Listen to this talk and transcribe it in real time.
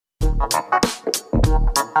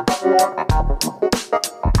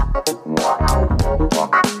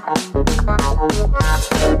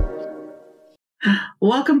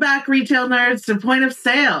Welcome back, retail nerds, to Point of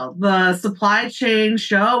Sale, the supply chain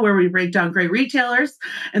show where we break down great retailers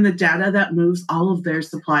and the data that moves all of their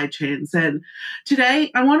supply chains. And today,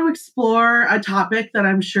 I want to explore a topic that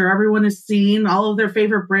I'm sure everyone has seen. All of their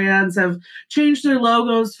favorite brands have changed their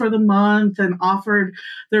logos for the month and offered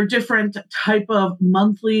their different type of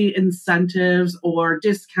monthly incentives or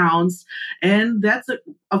discounts. And that's,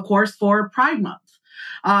 of course, for Pride Month.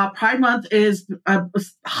 Pride Month is a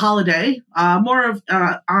holiday, more of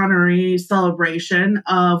honorary celebration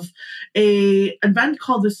of a event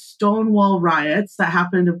called the Stonewall Riots that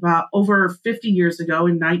happened about over 50 years ago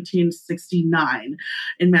in 1969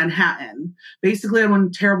 in Manhattan. Basically, on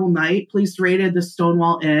one terrible night, police raided the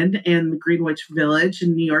Stonewall Inn in Greenwich Village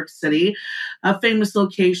in New York City, a famous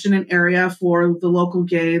location and area for the local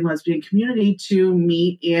gay and lesbian community to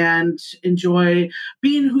meet and enjoy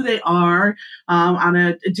being who they are on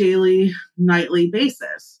a daily, nightly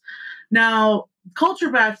basis. Now,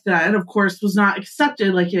 culture back then, of course, was not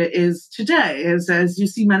accepted like it is today, as you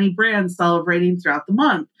see many brands celebrating throughout the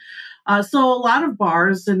month. So a lot of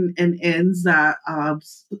bars and inns that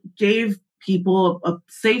gave people a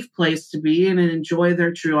safe place to be and enjoy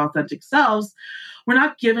their true, authentic selves were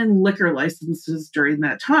not given liquor licenses during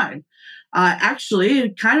that time. Actually,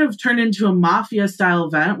 it kind of turned into a mafia-style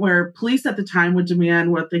event where police at the time would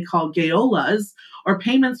demand what they call gayolas, or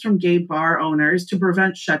payments from gay bar owners to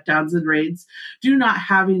prevent shutdowns and raids due to not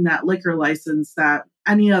having that liquor license that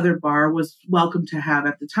any other bar was welcome to have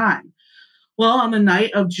at the time. Well, on the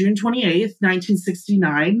night of June 28th,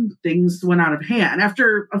 1969, things went out of hand.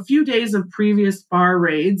 After a few days of previous bar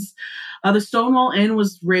raids, the Stonewall Inn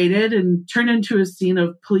was raided and turned into a scene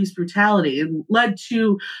of police brutality and led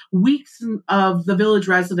to weeks of the village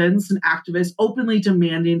residents and activists openly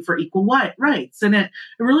demanding for equal rights. And it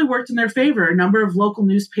really worked in their favor. A number of local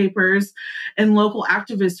newspapers and local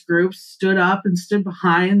activist groups stood up and stood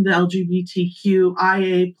behind the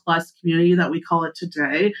LGBTQIA plus community that we call it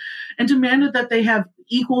today and demanded that they have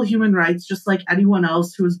equal human rights just like anyone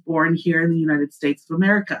else who was born here in the United States of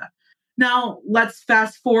America. Now, let's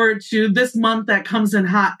fast forward to this month that comes in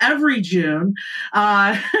hot every June.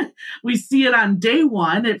 We see it on day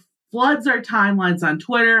one. It floods our timelines on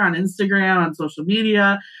Twitter, on Instagram, on social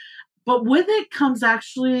media. But with it comes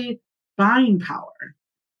actually buying power.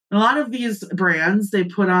 A lot of these brands, they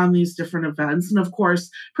put on these different events. And of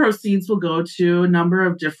course, proceeds will go to a number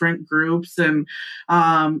of different groups and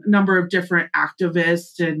a number of different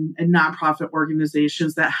activists and nonprofit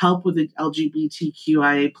organizations that help with the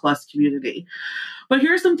LGBTQIA plus community. But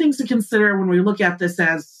here are some things to consider when we look at this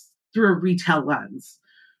as through a retail lens.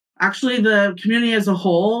 Actually, the community as a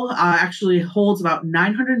whole actually holds about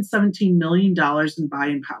 $917 million in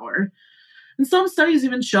buying power. And some studies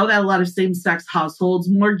even show that a lot of same-sex households,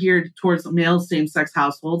 more geared towards male same-sex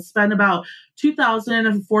households, spend about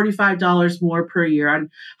 $2,045 more per year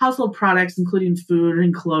on household products, including food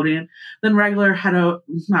and clothing, than on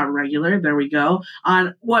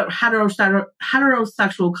what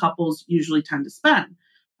heterosexual couples usually tend to spend.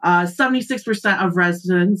 76% of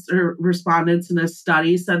residents or respondents in this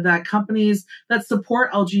study said that companies that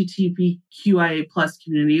support LGBTQIA plus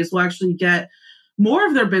communities will actually get more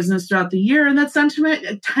of their business throughout the year. And that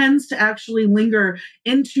sentiment tends to actually linger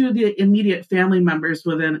into the immediate family members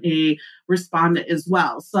within a respondent as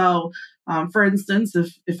well. So, for instance,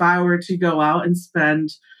 if I were to go out and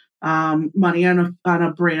spend money on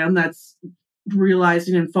a brand that's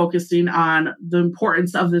realizing and focusing on the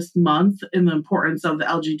importance of this month and the importance of the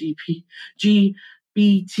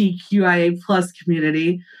LGBTQIA plus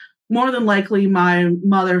community, more than likely my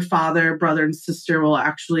mother, father, brother, and sister will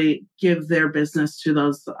actually give their business to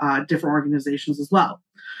those different organizations as well.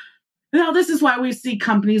 Now, this is why we see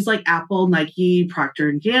companies like Apple, Nike, Procter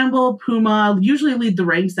 & Gamble, Puma usually lead the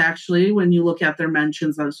ranks, actually, when you look at their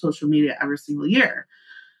mentions on social media every single year.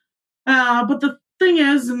 But the thing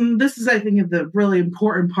is, and this is, I think, the really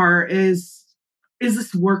important part, is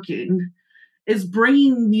this working? Is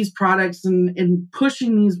bringing these products and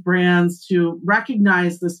pushing these brands to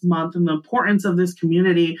recognize this month and the importance of this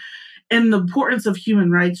community and the importance of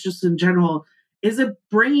human rights just in general, is it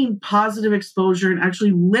bringing positive exposure and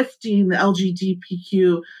actually lifting the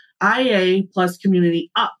LGBTQIA plus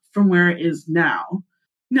community up from where it is now?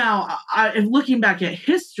 Now, looking back at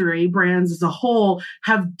history, brands as a whole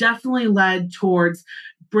have definitely led towards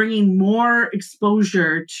bringing more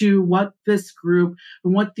exposure to what this group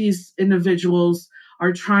and what these individuals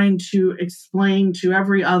are trying to explain to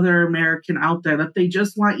every other American out there, that they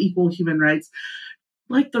just want equal human rights.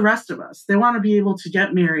 like the rest of us. They want to be able to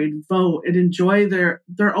get married, vote, and enjoy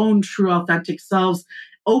their own true authentic selves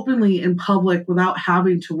openly in public without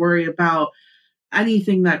having to worry about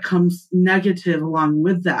anything that comes negative along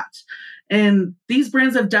with that. And these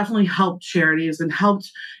brands have definitely helped charities and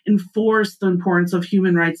helped enforce the importance of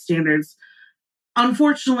human rights standards.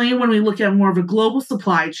 Unfortunately, when we look at more of a global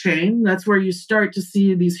supply chain, that's where you start to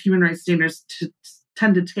see these human rights standards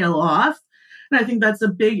tend to tail off. And I think that's a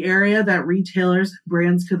big area that retailers,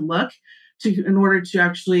 brands could look to in order to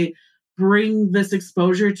actually bring this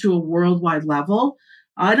exposure to a worldwide level.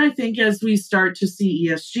 And I think as we start to see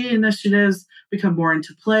ESG initiatives become more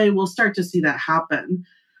into play, we'll start to see that happen.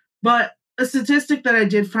 But a statistic that I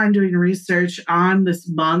did find doing research on this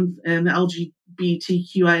month in the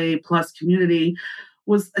LGBTQIA plus community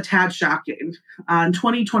was a tad shocking. In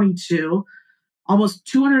 2022, almost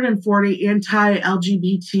 240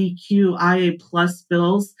 anti-LGBTQIA plus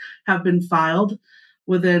bills have been filed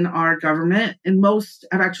within our government, and most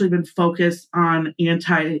have actually been focused on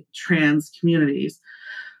anti-trans communities.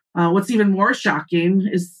 What's even more shocking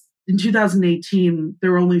is in 2018,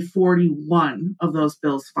 there were only 41 of those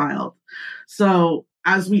bills filed. So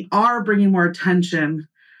as we are bringing more attention,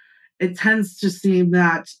 it tends to seem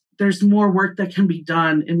that there's more work that can be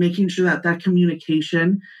done in making sure that that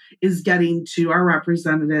communication is getting to our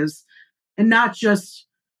representatives and not just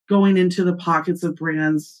going into the pockets of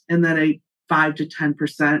brands and then a 5 to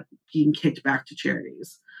 10% being kicked back to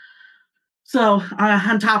charities. So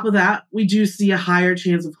on top of that, we do see a higher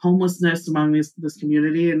chance of homelessness among this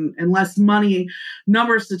community, and less money.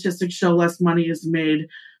 Number of statistics show less money is made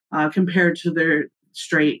compared to their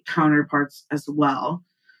straight counterparts as well.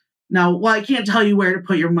 Now, while I can't tell you where to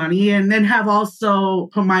put your money, and then have also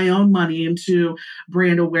put my own money into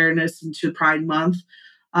brand awareness into Pride Month,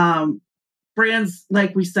 brands,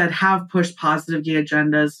 like we said, have pushed positive gay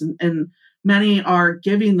agendas, and many are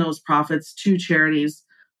giving those profits to charities.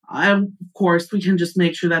 Of course, we can just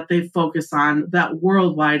make sure that they focus on that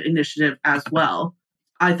worldwide initiative as well.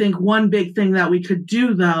 I think one big thing that we could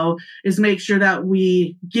do, though, is make sure that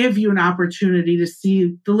we give you an opportunity to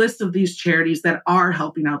see the list of these charities that are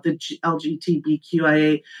helping out the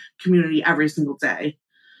LGBTQIA community every single day.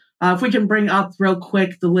 If we can bring up real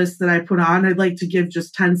quick the list that I put on, I'd like to give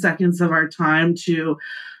just 10 seconds of our time to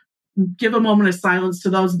give a moment of silence to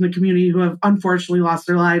those in the community who have unfortunately lost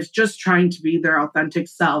their lives just trying to be their authentic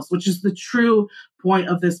selves, which is the true point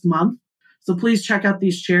of this month. So please check out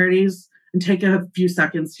these charities and take a few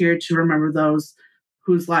seconds here to remember those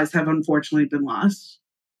whose lives have unfortunately been lost.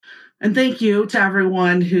 And thank you to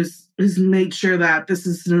everyone who's made sure that this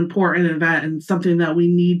is an important event and something that we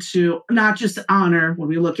need to not just honor when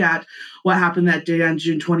we look at what happened that day on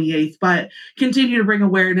June 28th, but continue to bring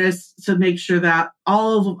awareness to make sure that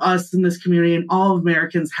all of us in this community and all of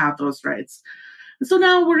Americans have those rights. And so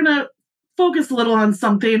now we're going to focus a little on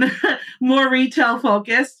something more retail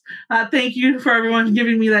focused. Thank you for everyone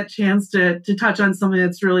giving me that chance to touch on something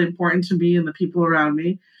that's really important to me and the people around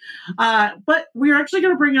me. But we're actually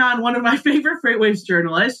going to bring on one of my favorite FreightWaves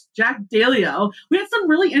journalists, Jack Dalio. We had some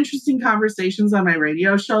really interesting conversations on my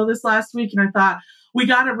radio show this last week, and I thought we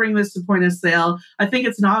got to bring this to point of sale. I think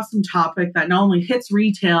it's an awesome topic that not only hits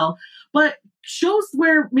retail, but shows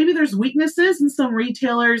where maybe there's weaknesses in some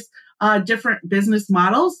retailers' different business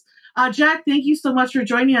models. Jack, thank you so much for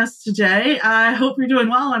joining us today. I hope you're doing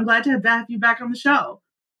well. I'm glad to have you back on the show.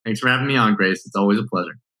 Thanks for having me on, Grace. It's always a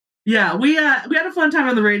pleasure. Yeah, we had a fun time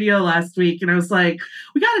on the radio last week, and I was like,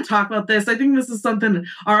 we got to talk about this. I think this is something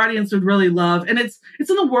our audience would really love, and it's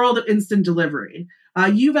in the world of instant delivery.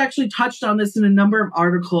 You've actually touched on this in a number of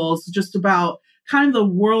articles, just about kind of the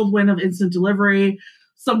whirlwind of instant delivery.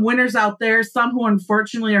 Some winners out there, some who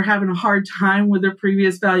unfortunately are having a hard time with their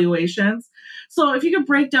previous valuations. So if you could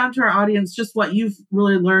break down to our audience just what you've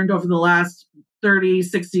really learned over the last 30,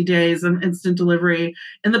 60 days of instant delivery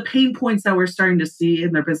and the pain points that we're starting to see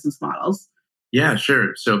in their business models. Yeah,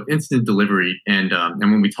 sure. So instant delivery, and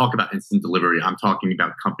when we talk about instant delivery, I'm talking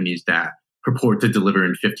about companies that purport to deliver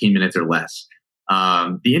in 15 minutes or less.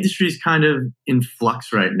 The industry is kind of in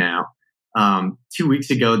flux right now. 2 weeks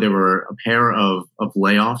ago, there were a pair of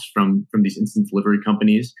layoffs from these instant delivery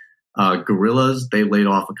companies. Gorillas, they laid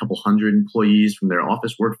off a couple hundred employees from their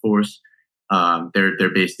office workforce.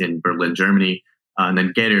 They're based in Berlin, Germany. And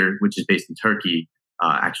then Getir, which is based in Turkey,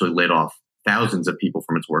 actually laid off thousands of people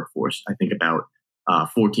from its workforce. I think about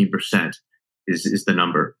 14% is the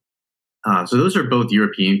number. So those are both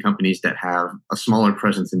European companies that have a smaller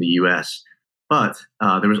presence in the US. But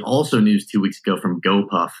there was also news 2 weeks ago from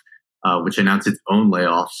GoPuff, which announced its own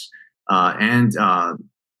layoffs. And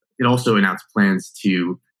it also announced plans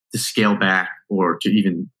to to scale back or to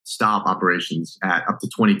even stop operations at up to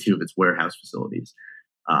 22 of its warehouse facilities.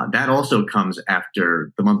 That also comes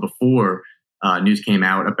after the month before news came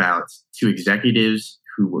out about two executives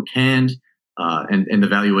who were canned, and the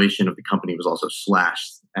valuation of the company was also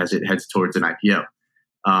slashed as it heads towards an IPO.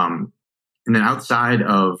 And then outside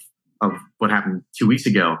of what happened 2 weeks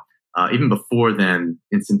ago, even before then,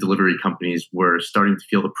 instant delivery companies were starting to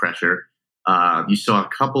feel the pressure. You saw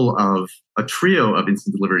a trio of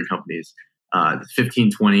instant delivery companies,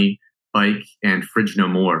 1520, Bike, and Fridge No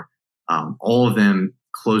More. All of them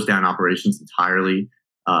closed down operations entirely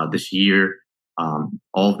this year.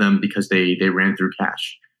 All of them because they ran through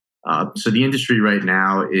cash. So the industry right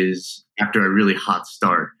now is, after a really hot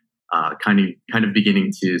start, kind of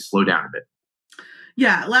beginning to slow down a bit.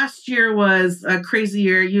 Yeah, last year was a crazy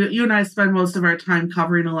year. You and I spend most of our time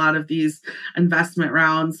covering a lot of these investment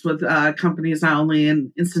rounds with companies, not only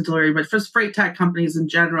in instant delivery, but just freight tech companies in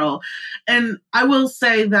general. And I will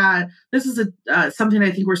say that this is something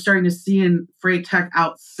I think we're starting to see in freight tech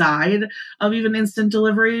outside of even instant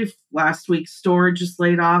delivery. Last week, Store just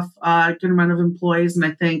laid off a good amount of employees. And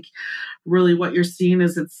I think really what you're seeing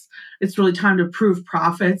is it's really time to prove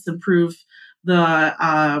profits, improve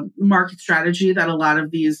the market strategy that a lot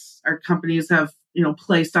of these companies have,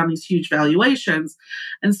 placed on these huge valuations.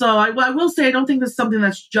 And so I will say, I don't think this is something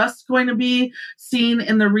that's just going to be seen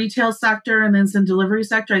in the retail sector and the instant delivery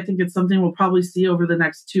sector. I think it's something we'll probably see over the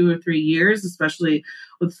next 2 or 3 years, especially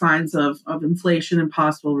with signs of inflation and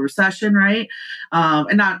possible recession, right?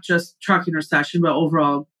 And not just trucking recession, but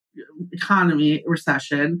overall economy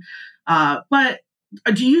recession. But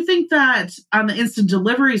do you think that on the instant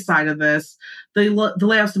delivery side of this, the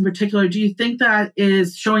layoffs in particular, do you think that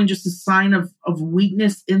is showing just a sign of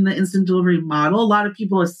weakness in the instant delivery model? A lot of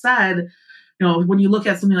people have said, when you look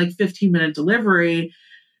at something like 15-minute delivery,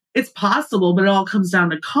 it's possible, but it all comes down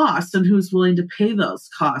to cost and who's willing to pay those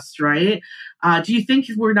costs, right? Do you think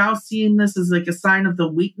we're now seeing this as like a sign of the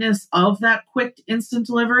weakness of that quick instant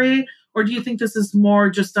delivery? Or do you think this is more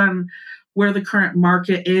just on where the current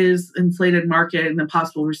market is, inflated market, and the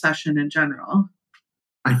possible recession in general?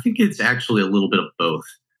 I think it's actually a little bit of both.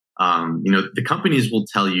 The companies will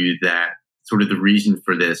tell you that sort of the reason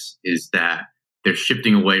for this is that they're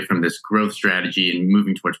shifting away from this growth strategy and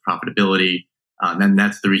moving towards profitability. And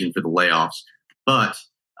that's the reason for the layoffs. But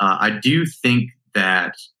I do think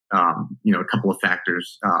that, a couple of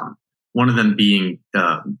factors, one of them being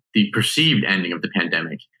the perceived ending of the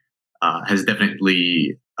pandemic has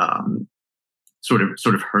definitely sort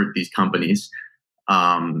of hurt these companies.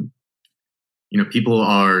 People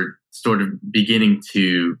are sort of beginning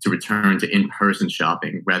to return to in-person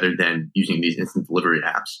shopping rather than using these instant delivery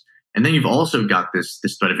apps. And then you've also got this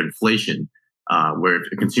threat of inflation, where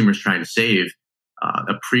if a consumer is trying to save,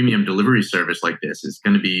 a premium delivery service like this is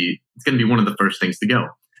going to be one of the first things to go.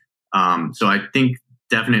 So I think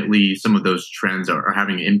definitely some of those trends are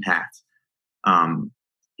having an impact.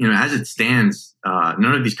 As it stands,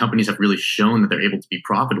 none of these companies have really shown that they're able to be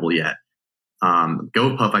profitable yet.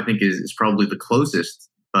 GoPuff, I think, is probably the closest,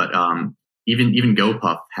 but even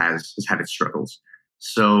GoPuff has had its struggles.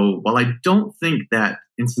 So while I don't think that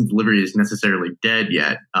instant delivery is necessarily dead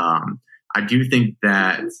yet, I do think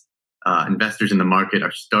that investors in the market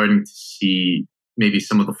are starting to see maybe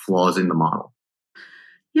some of the flaws in the model.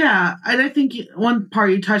 Yeah, and I think one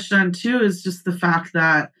part you touched on too is just the fact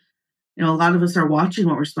that a lot of us are watching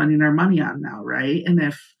what we're spending our money on now, right? And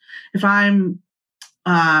if I'm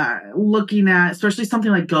looking at especially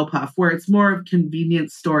something like GoPuff, where it's more of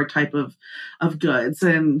convenience store type of goods,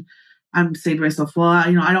 and I'm saying to myself, well,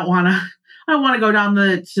 I don't want to go down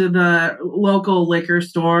to the local liquor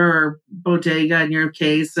store or bodega in your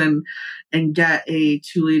case and get a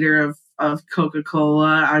 2-liter of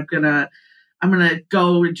Coca-Cola. I'm gonna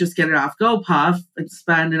go and just get it off GoPuff and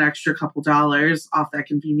spend an extra couple dollars off that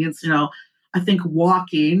convenience. I think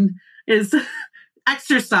walking is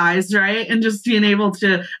exercise, right? And just being able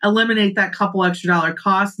to eliminate that couple extra dollar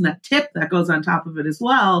cost and that tip that goes on top of it as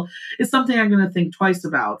well is something I'm going to think twice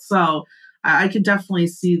about. So I could definitely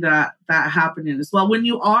see that happening as well. When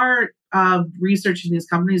you are researching these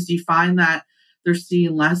companies, do you find that they're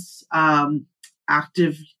seeing less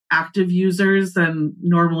active users than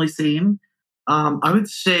normally seen? I would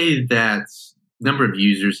say that number of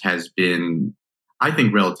users has been, I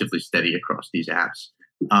think, relatively steady across these apps.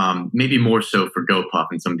 Maybe more so for GoPuff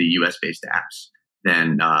and some of the US-based apps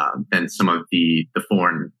than some of the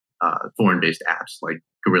foreign-based apps like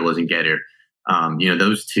Gorillas and Getir.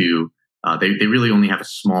 Those two, they really only have a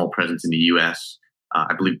small presence in the US.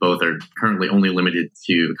 I believe both are currently only limited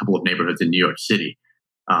to a couple of neighborhoods in New York City.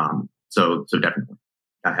 So definitely,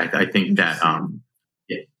 I think that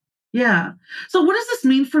Yeah. So what does this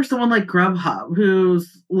mean for someone like Grubhub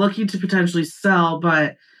who's looking to potentially sell?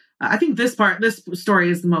 But I think this story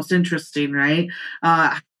is the most interesting, right?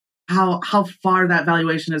 Uh, how far that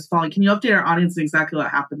valuation is falling. Can you update our audience exactly what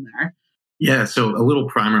happened there? Yeah, so a little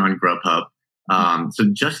primer on Grubhub. So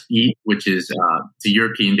Just Eat, which is it's a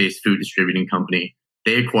European-based food distributing company,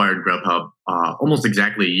 they acquired Grubhub almost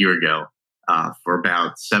exactly a year ago for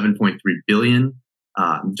about 7.3 billion.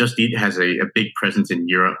 Just Eat has a big presence in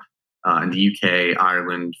Europe, in the UK,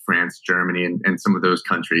 Ireland, France, Germany, and some of those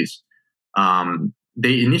countries.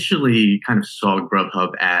 They initially kind of saw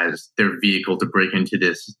Grubhub as their vehicle to break into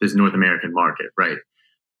this North American market, right?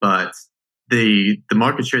 But the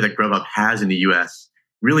market share that Grubhub has in the US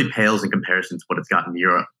really pales in comparison to what it's got in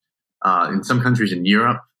Europe. In some countries in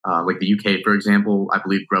Europe, like the UK, for example, I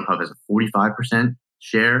believe Grubhub has a 45%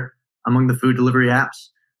 share among the food delivery apps.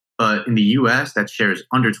 But in the US, that share is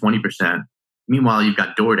under 20%. Meanwhile, you've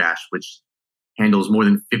got DoorDash, which handles more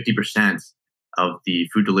than 50% of the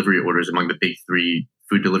food delivery orders among the big three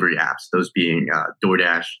food delivery apps, those being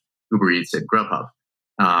DoorDash, Uber Eats, and Grubhub.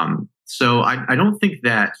 So I don't think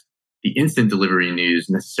that the instant delivery news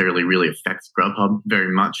necessarily really affects Grubhub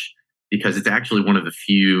very much because it's actually one of the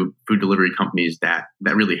few food delivery companies that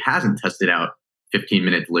really hasn't tested out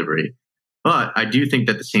 15-minute delivery. But I do think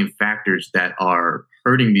that the same factors that are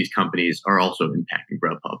hurting these companies are also impacting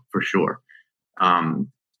Grubhub for sure.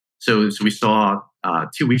 So we saw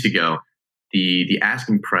 2 weeks ago the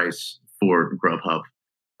asking price for Grubhub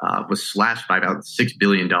was slashed by about $6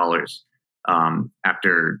 billion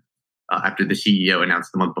after the CEO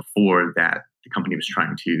announced the month before that the company was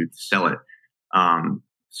trying to sell it.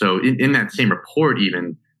 So in that same report,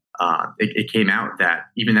 even it came out that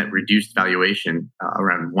even that reduced valuation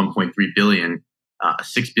around 1.3 billion, a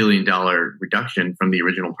 $6 billion reduction from the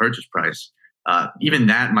original purchase price, even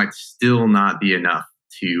that might still not be enough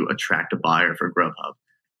to attract a buyer for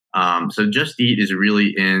Grubhub. So Just Eat is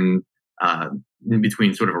really in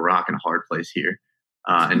between sort of a rock and a hard place here.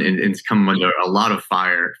 And it's come under a lot of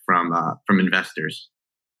fire from investors,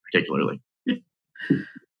 particularly.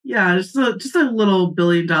 Yeah, just a little $1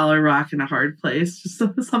 billion rock in a hard place. Just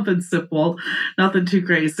something simple, nothing too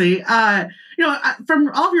crazy. From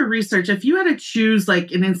all of your research, if you had to choose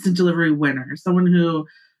like an instant delivery winner, someone who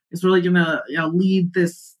is really going to lead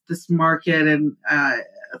this market and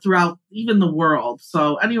throughout even the world,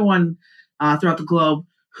 so anyone throughout the globe,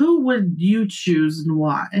 who would you choose and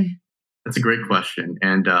why? That's a great question,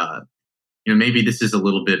 and maybe this is a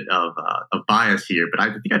little bit of bias here, but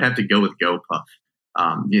I think I'd have to go with GoPuff.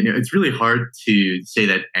 It's really hard to say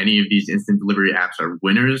that any of these instant delivery apps are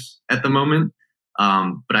winners at the moment,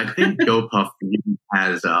 but I think GoPuff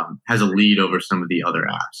has a lead over some of the other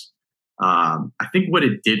apps. I think what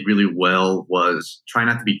it did really well was try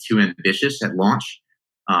not to be too ambitious at launch.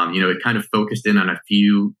 It kind of focused in on a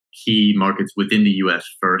few key markets within the U.S.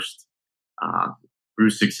 first, grew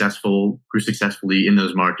successfully in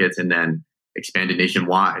those markets, and then expanded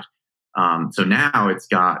nationwide. So now it's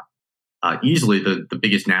got easily the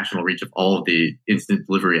biggest national reach of all of the instant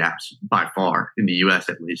delivery apps by far, in the US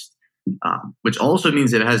at least, which also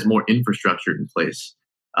means it has more infrastructure in place,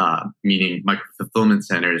 meaning micro-fulfillment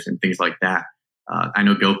centers and things like that. I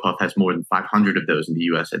know GoPuff has more than 500 of those in the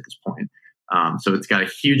US at this point. So it's got a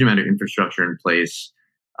huge amount of infrastructure in place.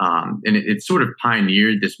 And it sort of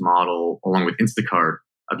pioneered this model along with Instacart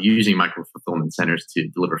of using micro-fulfillment centers to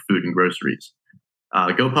deliver food and groceries.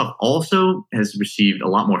 GoPuff also has received a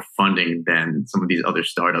lot more funding than some of these other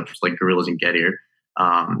startups like Gorillas and Getir.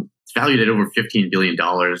 It's valued at over $15 billion.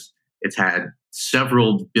 It's had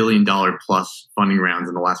several billion-dollar plus funding rounds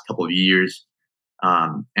in the last couple of years.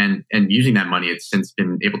 And using that money, it's since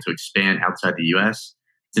been able to expand outside the US.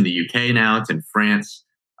 It's in the UK now. It's in France.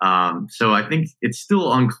 So I think it's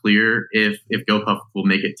still unclear if GoPuff will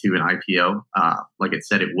make it to an IPO, like it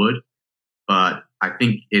said it would. But I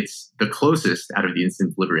think it's the closest out of the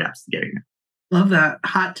instant delivery apps to getting it. Love that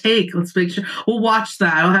hot take. Let's make sure we'll watch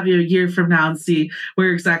that. I'll have you a year from now and see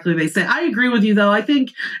where exactly they say. I agree with you, though. I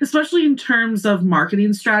think, especially in terms of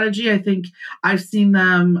marketing strategy, I think I've seen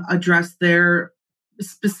them address their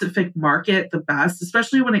specific market the best,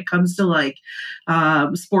 especially when it comes to like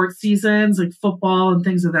sports seasons, like football and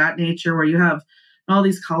things of that nature, where you have all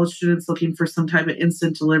these college students looking for some type of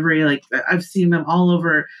instant delivery. Like I've seen them all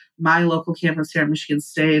over my local campus here at Michigan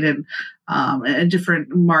State and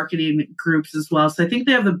different marketing groups as well. So I think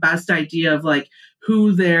they have the best idea of like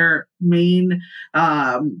who their main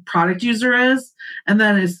product user is. And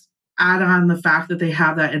then is add on the fact that they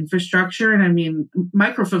have that infrastructure. And I mean,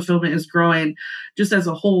 micro fulfillment is growing just as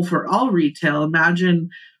a whole for all retail. Imagine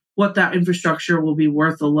what that infrastructure will be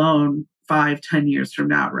worth alone 5, 10 years from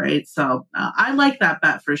now, right? So I like that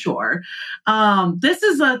bet for sure. This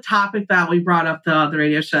is a topic that we brought up the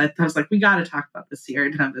radio show. I was like, we got to talk about this here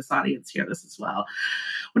and have this audience hear this as well.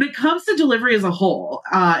 When it comes to delivery as a whole,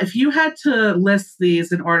 if you had to list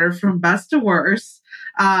these in order from best to worst,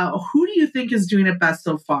 who do you think is doing it best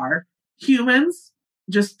so far? Humans,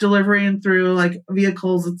 just delivering through like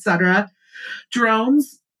vehicles, etc.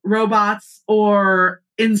 Drones, robots, or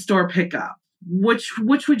in-store pickup? Which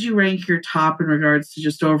would you rank your top in regards to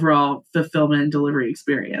just overall fulfillment and delivery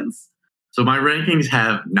experience? So my rankings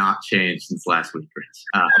have not changed since last week, Chris.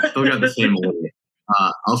 I've still got the same order.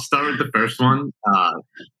 I'll start with the first one.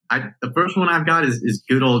 The first one I've got is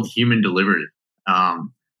good old human delivery.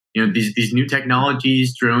 These new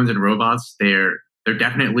technologies, drones and robots, they're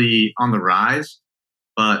definitely on the rise,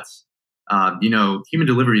 but human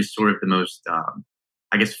delivery is sort of the most,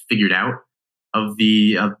 figured out of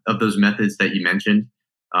those methods that you mentioned.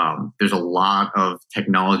 There's a lot of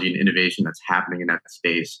technology and innovation that's happening in that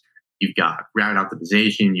space. You've got route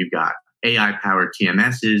optimization, you've got AI-powered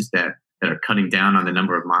TMSs that are cutting down on the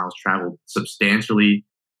number of miles traveled substantially.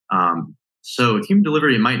 So human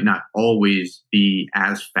delivery might not always be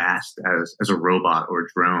as fast as a robot or a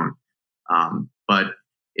drone, but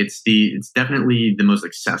it's definitely the most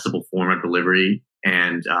accessible form of delivery,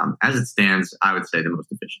 and as it stands, I would say the most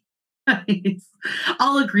efficient. Nice.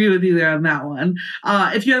 I'll agree with you there on that one.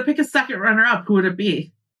 If you had to pick a second runner-up, who would it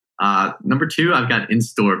be? Number 2, I've got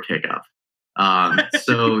in-store pickup.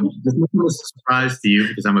 So this is a surprise to you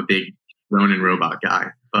because I'm a big drone and robot guy,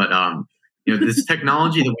 but this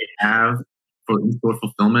technology that we have for in-store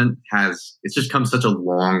fulfillment it's just come such a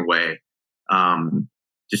long way.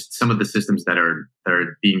 Just some of the systems that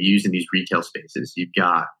are being used in these retail spaces. You've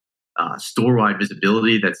got store-wide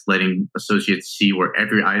visibility that's letting associates see where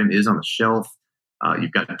every item is on the shelf.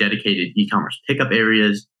 You've got dedicated e-commerce pickup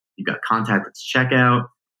areas. You've got contactless checkout.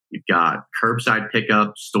 You've got curbside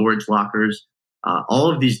pickup, storage lockers, all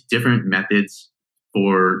of these different methods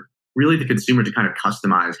for really the consumer to kind of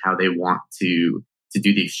customize how they want to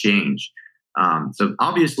do the exchange. So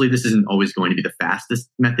obviously this isn't always going to be the fastest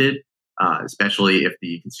method, especially if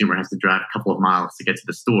the consumer has to drive a couple of miles to get to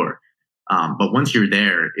the store. But once you're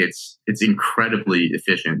there, it's incredibly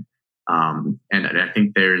efficient. And I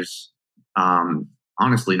think there's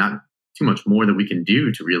honestly not too much more that we can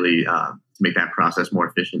do to really to make that process more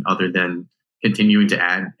efficient other than continuing to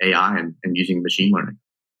add AI and using machine learning.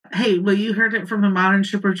 Hey, well, you heard it from the modern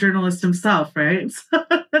shipper journalist himself, right?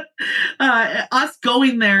 Us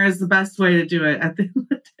going there is the best way to do it, I think,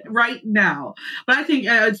 right now. But I think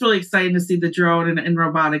it's really exciting to see the drone and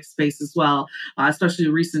robotic space as well, especially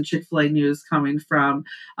recent Chick-fil-A news coming from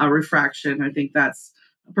Refraction. I think that's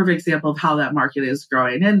a perfect example of how that market is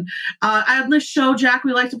growing. And on this show, Jack,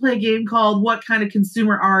 we like to play a game called What Kind of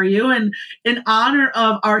Consumer Are You? And in honor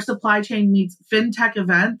of our Supply Chain Meets FinTech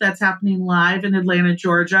event that's happening live in Atlanta,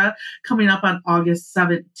 Georgia, coming up on August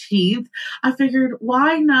 17th, I figured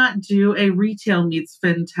why not do a retail meets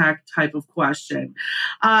FinTech type of question?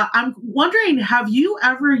 I'm wondering, have you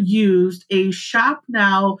ever used a Shop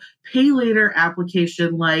Now, Pay Later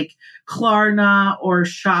application like Klarna or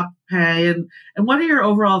Shop Pay, and what are your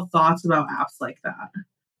overall thoughts about apps like that?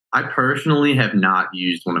 I personally have not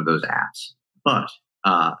used one of those apps, but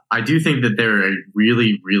I do think that they're a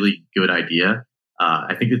really, really good idea.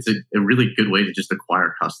 I think it's a really good way to just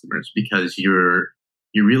acquire customers because you're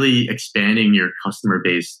really expanding your customer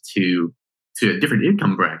base to a different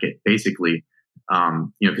income bracket, basically.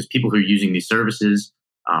 Because people who are using these services,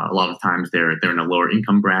 a lot of times they're in a lower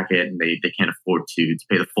income bracket and they can't afford to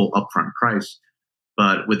pay the full upfront price.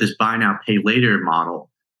 But with this buy now, pay later model,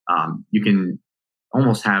 you can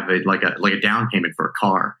almost have it like a down payment for a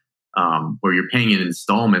car, where you're paying in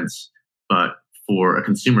installments, but for a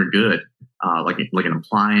consumer good, like an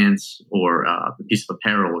appliance or a piece of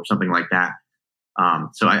apparel or something like that.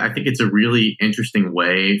 So I think it's a really interesting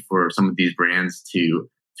way for some of these brands to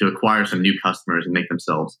acquire some new customers and make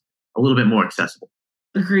themselves a little bit more accessible.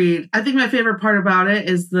 Agreed. I think my favorite part about it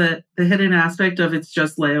is the hidden aspect of it's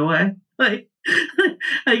just layaway. Like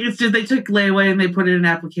it's just they took layaway and they put it in an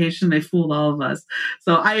application. They fooled all of us.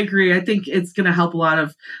 So I agree. I think it's going to help a lot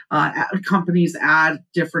of companies add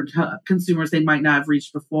different consumers they might not have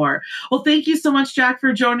reached before. Well, thank you so much, Jack,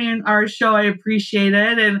 for joining our show. I appreciate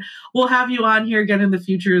it. And we'll have you on here again in the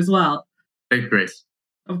future as well. Thanks, Grace.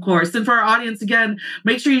 Of course. And for our audience, again,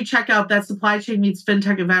 make sure you check out that Supply Chain Meets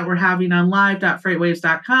FinTech event we're having on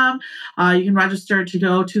live.freightwaves.com. You can register to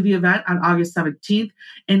go to the event on August 17th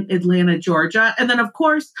in Atlanta, Georgia. And then, of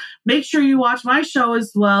course, make sure you watch my show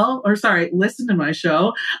as well, listen to my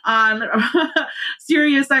show on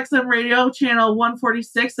Sirius XM Radio channel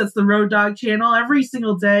 146. That's the Road Dog channel every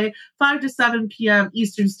single day, 5 to 7 p.m.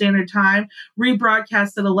 Eastern Standard Time,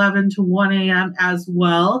 rebroadcast at 11 to 1 a.m. as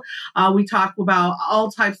well. We talk about all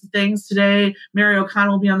types of things today. Mary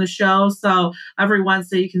O'Connell will be on the show, so every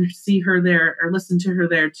Wednesday you can see her there or listen to her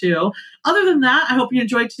there too. Other than that, I hope you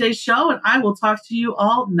enjoyed today's show, and I will talk to you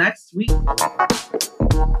all next week.